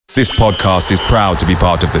This podcast is proud to be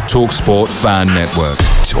part of the TalkSport Fan Network.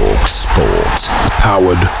 TalkSport.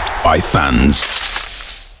 Powered by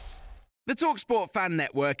fans. The TalkSport Fan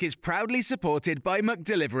Network is proudly supported by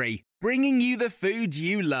McDelivery, bringing you the food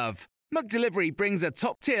you love. McDelivery brings a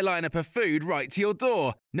top-tier lineup of food right to your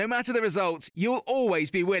door. No matter the result, you'll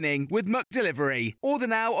always be winning with McDelivery. Order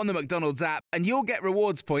now on the McDonald's app and you'll get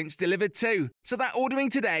rewards points delivered too. So that ordering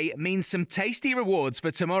today means some tasty rewards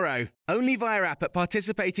for tomorrow. Only via app at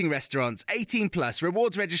participating restaurants. 18 plus.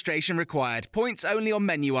 Rewards registration required. Points only on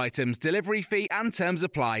menu items. Delivery fee and terms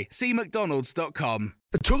apply. See mcdonalds.com.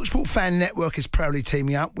 The TalkSport Fan Network is proudly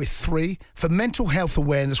teaming up with 3 for Mental Health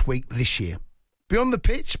Awareness Week this year. Beyond the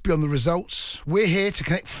pitch, beyond the results, we're here to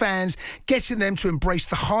connect fans, getting them to embrace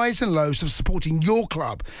the highs and lows of supporting your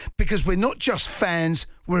club, because we're not just fans,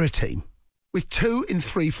 we're a team. With 2 in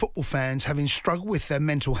 3 football fans having struggled with their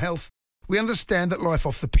mental health, we understand that life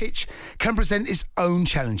off the pitch can present its own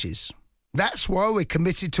challenges. That's why we're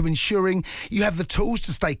committed to ensuring you have the tools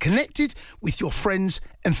to stay connected with your friends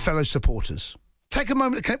and fellow supporters. Take a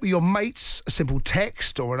moment to connect with your mates. A simple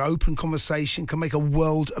text or an open conversation can make a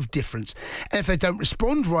world of difference. And if they don't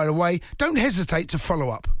respond right away, don't hesitate to follow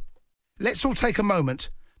up. Let's all take a moment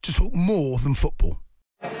to talk more than football.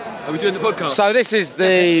 Are we doing the podcast? So this is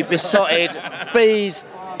the besotted bees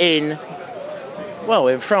in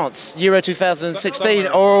France, Euro 2016,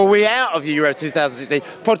 or are we out of Euro 2016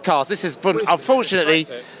 podcast? This is, unfortunately,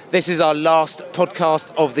 this is our last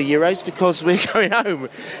podcast of the Euros because we're going home.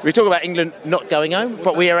 We talk about England not going home,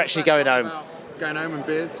 but we are actually going home. Going home and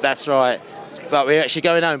beers. That's right. But we're actually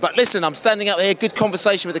going home. But listen, I'm standing up here, good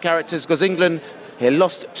conversation with the characters, because England here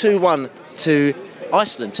lost 2-1 to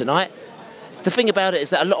Iceland tonight. The thing about it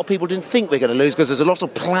is that a lot of people didn't think we're going to lose because there's a lot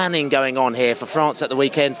of planning going on here for France at the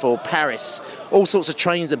weekend, for Paris. All sorts of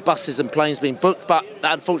trains and buses and planes being booked, but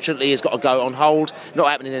that unfortunately has got to go on hold, not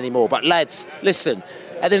happening anymore. But lads, listen,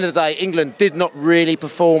 at the end of the day, England did not really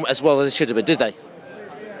perform as well as they should have been, did they?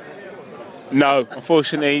 No,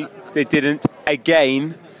 unfortunately, they didn't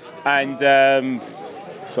again. And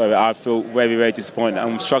so I feel very, very disappointed.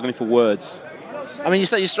 I'm struggling for words. I mean, you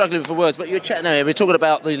say you're struggling for words, but you're chatting here. We're talking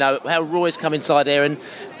about, how Roy's come inside here, and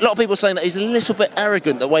a lot of people are saying that he's a little bit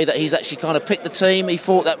arrogant the way that he's actually kind of picked the team. He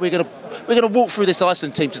thought that we're going to walk through this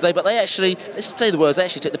Iceland team today, but they actually, let's say the words, they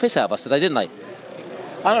actually took the piss out of us today, didn't they?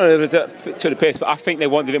 I don't know if they took the piss, but I think they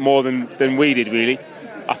wanted it more than we did, really.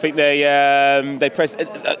 I think they pressed.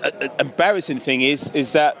 Embarrassing thing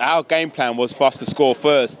is that our game plan was for us to score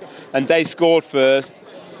first, and they scored first.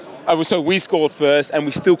 So we scored first, and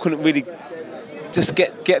we still couldn't really just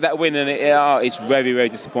get that win, and it's very, very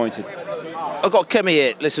disappointing. I've got Kemi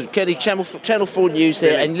here. Listen, Kenny, Channel 4 News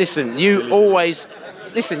here, and listen, you always...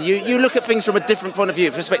 Listen, you look at things from a different point of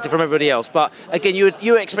view, perspective from everybody else, but again,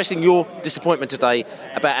 you're expressing your disappointment today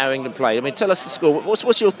about how England played. I mean, tell us the score.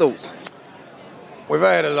 What's your thoughts? We've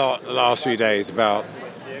heard a lot the last few days about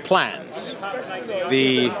plans.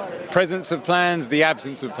 The presence of plans, the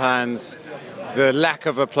absence of plans, the lack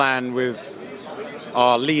of a plan with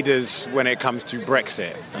our leaders when it comes to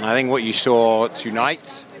Brexit. And I think what you saw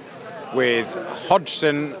tonight with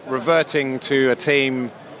Hodgson reverting to a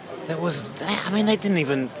team that was, they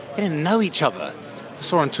didn't know each other. I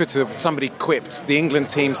saw on Twitter somebody quipped, the England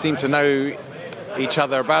team seemed to know each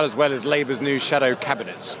other about as well as Labour's new shadow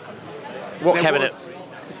cabinet. What cabinet?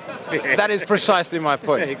 That is precisely my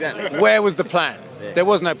point. Exactly. Where was the plan? Yeah. There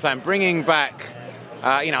was no plan. Bringing back,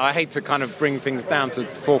 I hate to kind of bring things down to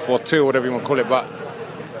 4-4-2, whatever you want to call it, but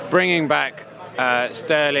bringing back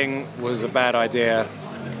Sterling was a bad idea,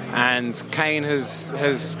 and Kane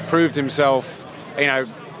has proved himself.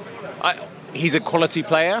 He's a quality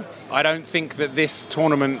player. I don't think that this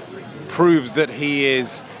tournament proves that he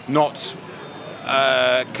is not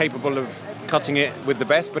capable of cutting it with the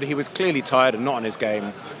best, but he was clearly tired and not on his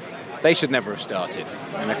game. They should never have started.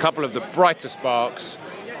 And a couple of the brighter sparks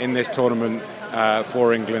in this tournament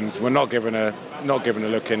for England were not given a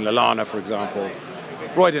look in. Lallana, for example.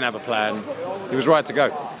 Roy didn't have a plan. He was right to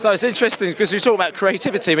go. So it's interesting because we talk about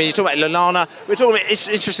creativity. I mean, you talk about Lallana. It's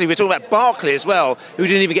interesting. We're talking about Barkley as well, who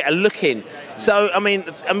didn't even get a look in. So I mean,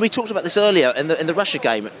 and we talked about this earlier in the Russia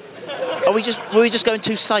game. Were we just going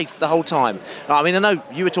too safe the whole time? I mean, I know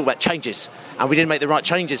you were talking about changes, and we didn't make the right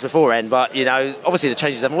changes beforehand. But obviously the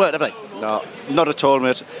changes haven't worked, have they? No, not at all,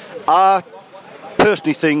 mate. I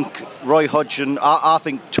personally think Roy Hodgson. I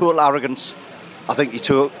think total arrogance. I think he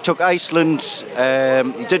took Iceland.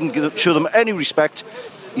 He didn't show them any respect.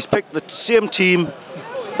 He's picked the same team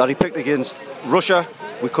that he picked against Russia.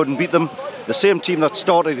 We couldn't beat them. The same team that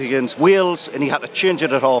started against Wales, and he had to change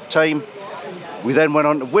it at half time. We then went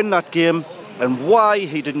on to win that game, and why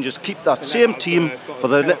he didn't just keep that same team for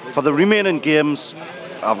the remaining games,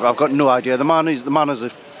 I've got no idea. The man is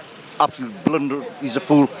a absolute blunder. He's a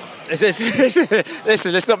fool.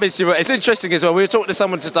 Listen, let's not miss you. It's interesting as well. We were talking to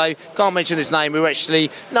someone today, can't mention his name, who actually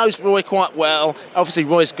knows Roy quite well. Obviously,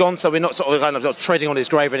 Roy's gone, so we're not sort of kind of treading on his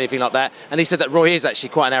grave or anything like that. And he said that Roy is actually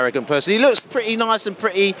quite an arrogant person. He looks pretty nice and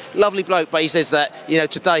pretty lovely bloke, but he says that, you know,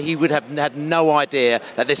 today he would have had no idea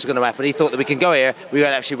that this was going to happen. He thought that we can go here, we would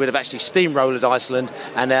have actually steamrolled Iceland,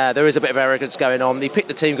 and there is a bit of arrogance going on. He picked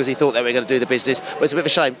the team because he thought that we were going to do the business, but it's a bit of a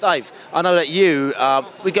shame. Dave, I know that you,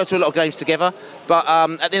 we go to a lot of games together, but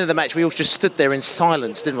at the end of the match, we all just stood there in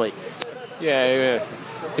silence, didn't we? Yeah.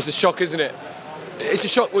 It's a shock, isn't it? It's a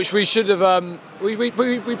shock which we should have. We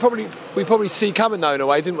probably see coming though in a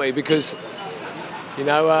way, didn't we? Because you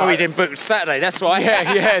know. We didn't book Saturday. That's why.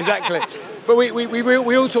 Yeah, exactly. But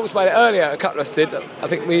we all talked about it earlier. A couple of us did. I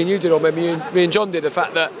think me and you did, or maybe me and John did. The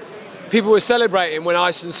fact that people were celebrating when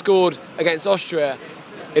Iceland scored against Austria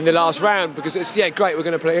in the last round, because it's great. We're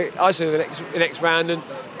going to play Iceland in the next round, and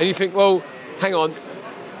you think, well, hang on.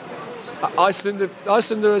 Iceland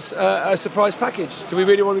are a surprise package. Do we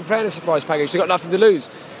really want to be playing a surprise package? They've got nothing to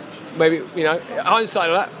lose. Maybe, you know,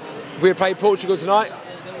 hindsight of that, if we had played Portugal tonight,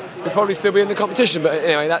 we'd probably still be in the competition. But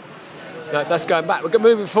anyway, that's going back. We're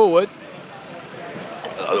moving forward.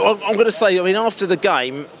 I'm going to say, I mean, after the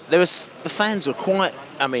game, the fans were quite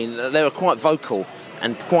vocal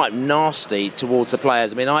and quite nasty towards the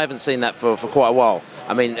players. I mean, I haven't seen that for quite a while.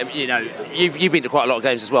 I mean, you know, you've been to quite a lot of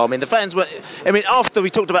games as well. I mean, the fans were... I mean, after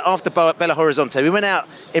Belo Horizonte, we went out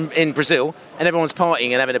in Brazil and everyone's partying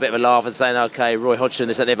and having a bit of a laugh and saying, OK, Roy Hodgson,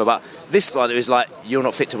 this, that, the other. But this one, it was like, you're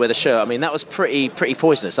not fit to wear the shirt. I mean, that was pretty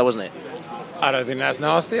poisonous, wasn't it? I don't think that's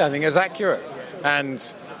nasty. I think it's accurate. And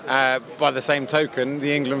by the same token,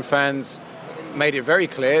 the England fans made it very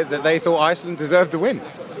clear that they thought Iceland deserved the win.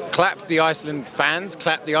 Clapped the Iceland fans,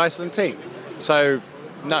 clapped the Iceland team. So,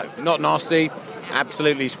 no, not nasty.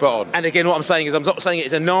 Absolutely spot on. And again, what I'm saying is, I'm not saying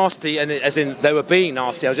it's a nasty, and as in they were being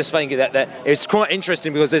nasty. I was just saying that it's quite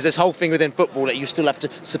interesting because there's this whole thing within football that you still have to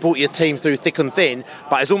support your team through thick and thin.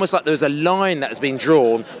 But it's almost like there was a line that has been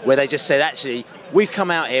drawn where they just said, actually, we've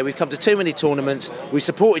come out here, we've come to too many tournaments, we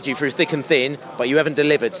supported you through thick and thin, but you haven't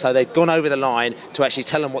delivered. So they've gone over the line to actually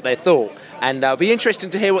tell them what they thought. And it'll be interesting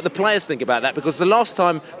to hear what the players think about that, because the last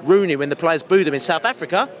time Rooney, when the players booed him in South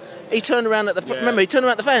Africa, he turned around at the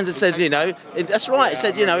fans and said, you know, that's right. He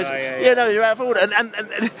said, you know, you're out of order. And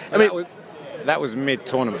I mean, that was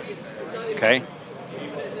mid-tournament. Okay,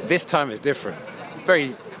 this time is different.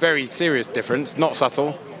 Very, very serious difference. Not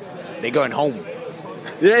subtle. They're going home.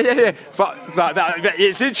 Yeah. But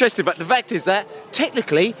it's interesting. But the fact is that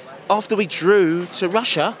technically, after we drew to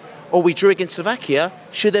Russia or we drew against Slovakia,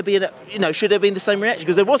 should there be the same reaction?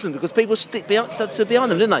 Because there wasn't, because people stood behind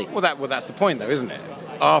them, didn't they? Well, that's the point, though, isn't it?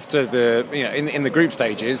 After in the group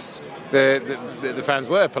stages, the fans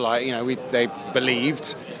were polite. You know, they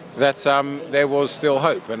believed that there was still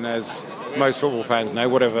hope, and as most football fans know,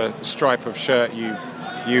 whatever stripe of shirt you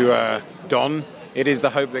don, it is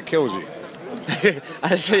the hope that kills you.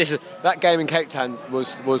 That game in Cape Town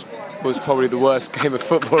was probably the worst game of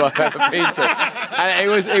football I've ever been to, and it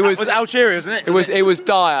was Algeria, wasn't it? It was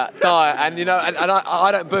dire, and you know, and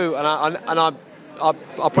I don't boo, and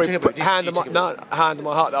I'll probably put hand on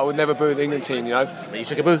my heart that I would never boo the England team, you know. But you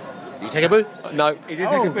took a boo? Did you take a boo? No. He did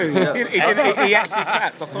take a boo. He actually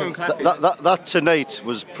clapped. I saw him clapping. That tonight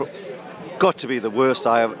was got to be the worst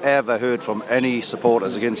I have ever heard from any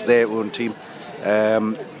supporters against their own team.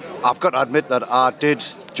 I've got to admit that I did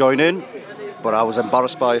join in, but I was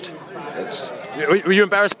embarrassed by it. Were you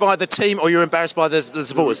embarrassed by the team, or you were embarrassed by the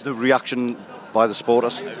supporters? The reaction by the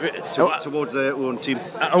supporters towards their own team.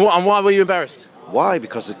 And why were you embarrassed? Why?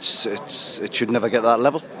 Because it should never get that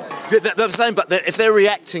level. I'm saying, but if they're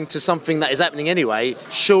reacting to something that is happening anyway,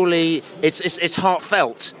 surely it's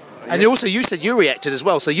heartfelt. Yeah. And also, you said you reacted as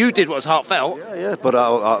well, so you did what was heartfelt. Yeah, but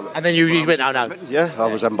and then you went, oh no. Yeah, I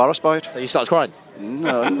was embarrassed by it. So you started crying?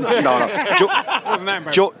 No.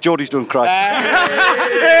 Geordie's don't cry.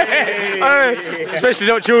 Especially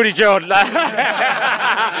not Geordie John.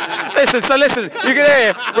 Listen. You can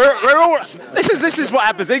hear. We're all. This is what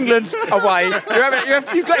happens. England away.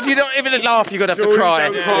 If you don't even laugh, you're gonna have to cry.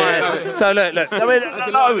 Yeah. So look. I mean,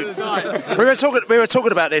 we were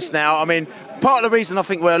talking about this now. I mean, part of the reason I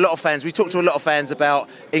think we're a lot of fans. We talked to a lot of fans about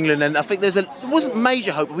England, and I think there wasn't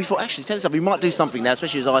major hope, but we thought, actually, tell us something, we might do something now,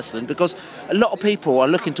 especially as Iceland, because a lot of people are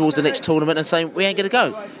looking towards the next tournament and saying we ain't going to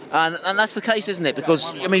go, and that's the case, isn't it?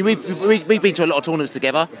 Because I mean, we've been to a lot of tournaments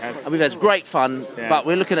together, and we've had great fun, but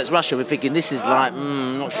we're looking at Russia, we're thinking this is like,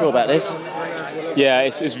 not sure about this. Yeah,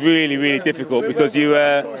 it's really, really difficult because you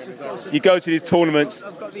go to these tournaments,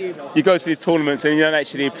 and you don't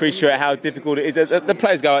actually appreciate how difficult it is. The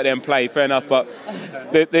players go out there and play, fair enough, but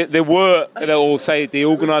the work, they'll all say, the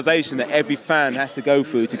organisation that every fan has to go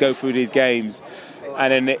through these games.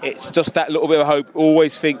 And then it's just that little bit of hope.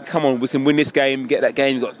 Always think, come on, we can win this game, get that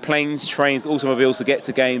game. You've got planes, trains, automobiles to get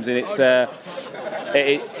to games, and it's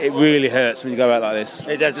it really hurts when you go out like this.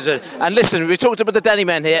 It does. And listen, we talked about the Danny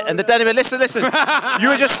man here, and the Danny man. Listen. You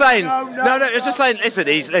were just saying. No. It's just saying. Listen.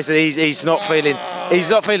 He's not feeling. He's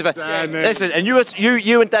not feeling. Listen, and you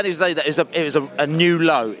and Danny was saying that it was a new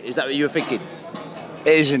low. Is that what you were thinking?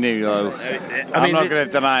 It is a new low. I'm not going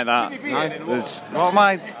to deny that. No? What am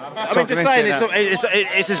I? I mean, just saying,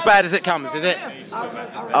 it's as bad as it comes, is it?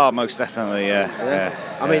 Oh, most definitely, yeah.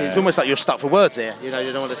 I mean, it's almost like you're stuck for words here. You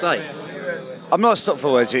don't know what to say. I'm not stuck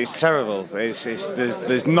for words. It's terrible.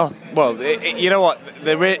 There's not. Well, you know what?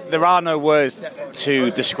 There are no words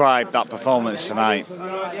to describe that performance tonight.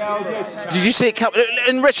 Did you see it coming?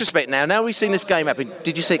 In retrospect, now we've seen this game happen.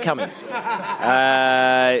 Did you see it coming?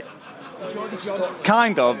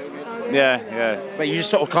 Kind of. Yeah. But you just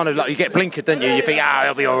sort of kind of like, you get blinkered, don't you? You think,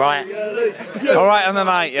 it'll be all right. All right on the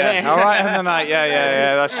night, yeah. All right on the night,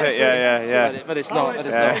 yeah. That's it, yeah. But it's not.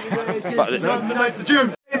 But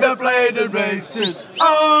June. The bladed races,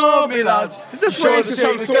 oh me lads, just wait to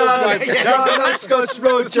see Scarlet. Let's go to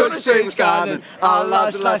road to see Scarlet. Our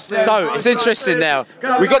lads, so it's interesting now.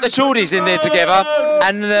 We got the Geordies in there together,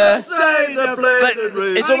 and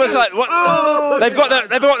it's almost like they've got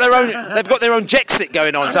their own Jexit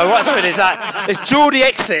going on. So what's happening is that it's Geordie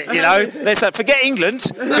exit, you know. They say forget England,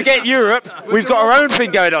 forget Europe. We've got our own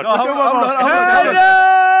thing going on.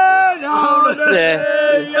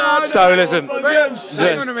 Yeah. So listen.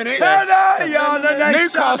 Hang on a minute.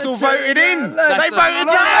 Newcastle voted in. They voted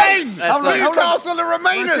Remain. Newcastle are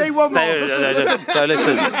Remainers. So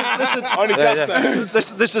listen. Only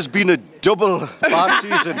just This has been a double bad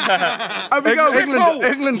season.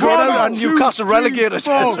 England gone out and Newcastle relegated.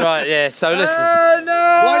 That's right. Yeah. So listen.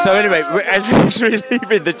 So anyway, we're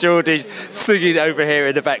leaving the Geordies singing over here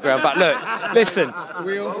in the background. But look, listen.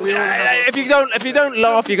 If you don't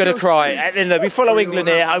laugh, you're going to cry. And then we follow England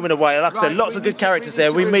here, home and away. Like I said, lots of good characters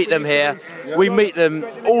there. We meet them here. We meet them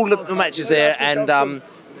all of the matches here, and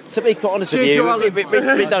to be quite honest with you,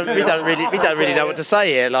 we don't really know what to say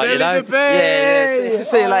here. Like, you know, yeah.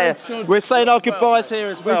 See you later. We're saying our goodbyes here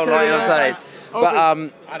as well. Like I'm saying. But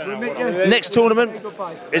next tournament,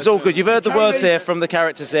 it's all good. You've heard the words here from the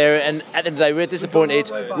characters here, and at the end of the day, we're disappointed.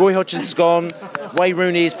 Roy Hodgson's gone. Wayne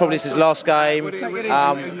Rooney is probably his last game.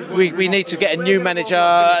 We need to get a new manager.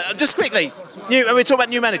 Just quickly, we're talking about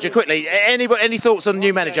new manager quickly. Any thoughts on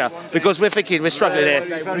new manager? Because we're struggling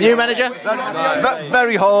here. New manager?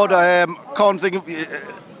 Very hard. Can't think of.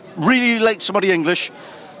 Really like somebody English,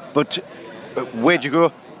 but where'd you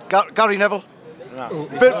go? Gary Neville. No.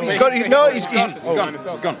 He's gone.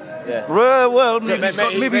 Yeah. Well,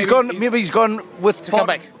 maybe he's gone with to come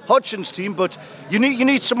back. Hodgson's team, but you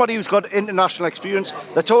need somebody who's got international experience.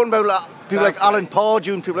 They're talking about people like Alan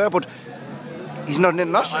Pardew and people like that, but he's not an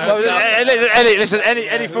international. So,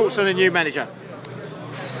 any thoughts on a new manager?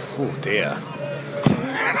 Oh dear.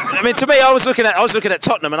 I mean, to me, I was looking at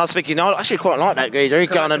Tottenham, and I was thinking, I actually quite like that geezer. He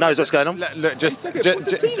kind of knows what's going on. Look, just are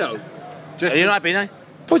you not happy, no?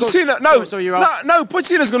 Pochettino, no.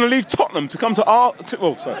 Pochettino's going to leave Tottenham to come to come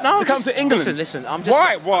to England. Listen.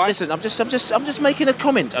 Why? Listen, I'm just making a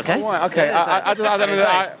comment, okay? Why? Okay, I don't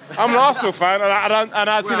know. I'm an Arsenal fan, and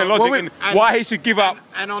I see the logic in why he should give up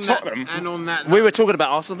Tottenham. And on that, we were talking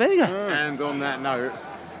about Arsenal. There you go. And on that note,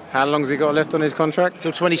 how long's he got left on his contract?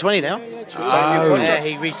 Till 2020 now.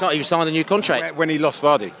 He signed a new contract when he lost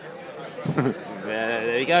Vardy.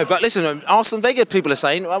 There you go. But listen, Arsene Wenger, people are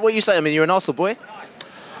saying. What are you saying? I mean, you're an Arsenal boy.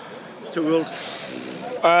 Too old.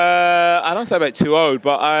 I don't say about too old,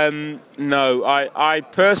 but no. I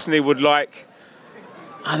personally would like.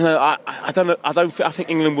 I don't know. I don't know. I think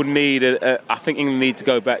England would need. I think England need to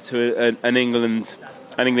go back to an English.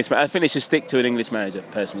 I think they should stick to an English manager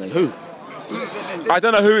personally. Who? I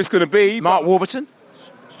don't know who it's going to be. Mark Warburton.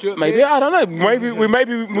 Maybe I don't know.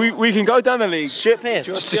 Maybe we can go down the league. Stuart Pearce.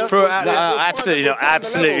 Just throw it out. No,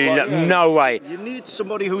 absolutely not. No way. You need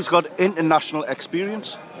somebody who's got international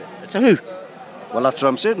experience. So who? Well, that's what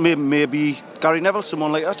I'm saying. Maybe Gary Neville,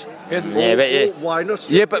 someone like that. Why not?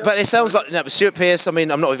 Yeah, but it sounds like Stuart Pearce. I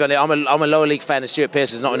mean, I'm not even. I'm a lower league fan of Stuart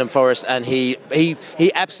Pearce's Nottingham Forest, and he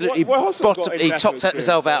absolutely topped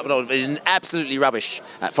himself out. But he's absolutely rubbish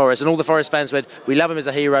at Forest, and all the Forest fans went, "We love him as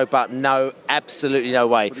a hero, but no, absolutely no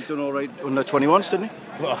way." But he's done all right under 21s, didn't he?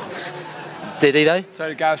 Did he though? So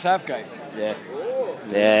did Gareth Southgate. Yeah.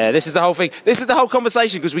 Yeah, this is the whole thing. This is the whole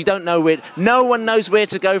conversation because we don't know where. No one knows where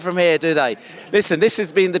to go from here, do they? Listen, this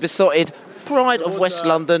has been the besotted pride of West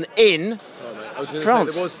London in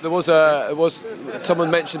France. There was someone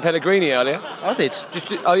mentioned Pellegrini earlier. I did.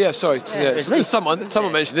 Someone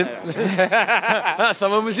mentioned him. That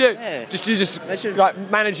someone was you. Yeah. Just like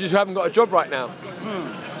managers who haven't got a job right now.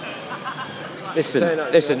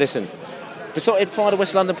 Listen. Besotted Pride of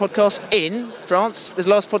West London podcast in France. This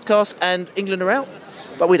last podcast, and England are out.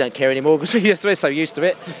 But we don't care anymore because we're so used to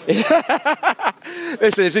it.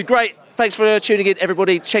 Listen, it's been great. Thanks for tuning in,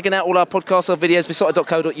 everybody. Checking out all our podcasts, our videos,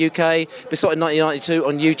 besotted.co.uk, Besotted 1992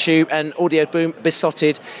 on YouTube, and Audio Boom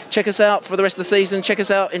Besotted. Check us out for the rest of the season. Check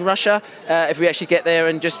us out in Russia if we actually get there,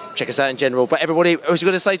 and just check us out in general. But everybody, I was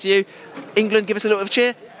going to say to you, England, give us a little bit of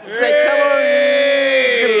cheer. Say, come on,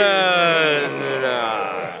 England!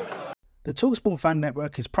 The TalkSport Fan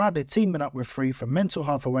Network is proudly teaming up with Free for Mental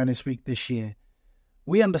Health Awareness Week this year.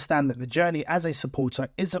 We understand that the journey as a supporter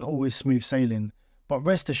isn't always smooth sailing, but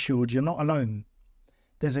rest assured you're not alone.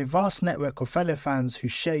 There's a vast network of fellow fans who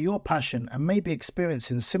share your passion and may be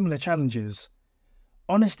experiencing similar challenges.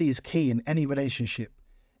 Honesty is key in any relationship.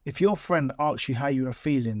 If your friend asks you how you are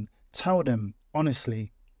feeling, tell them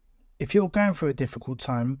honestly. If you're going through a difficult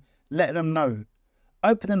time, let them know.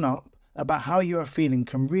 Opening up about how you are feeling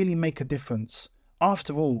can really make a difference.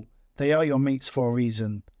 After all, they are your mates for a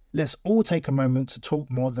reason. Let's all take a moment to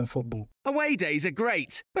talk more than football. Away days are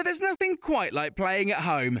great, but there's nothing quite like playing at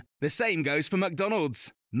home. The same goes for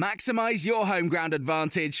McDonald's. Maximise your home ground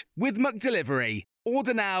advantage with McDelivery.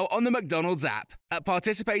 Order now on the McDonald's app. At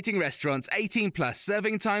participating restaurants, 18 plus,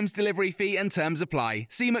 serving times, delivery fee and terms apply.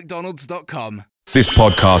 See mcdonalds.com. This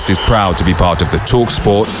podcast is proud to be part of the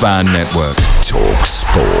TalkSport Fan Network.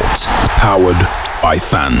 TalkSport. Powered by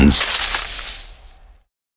fans.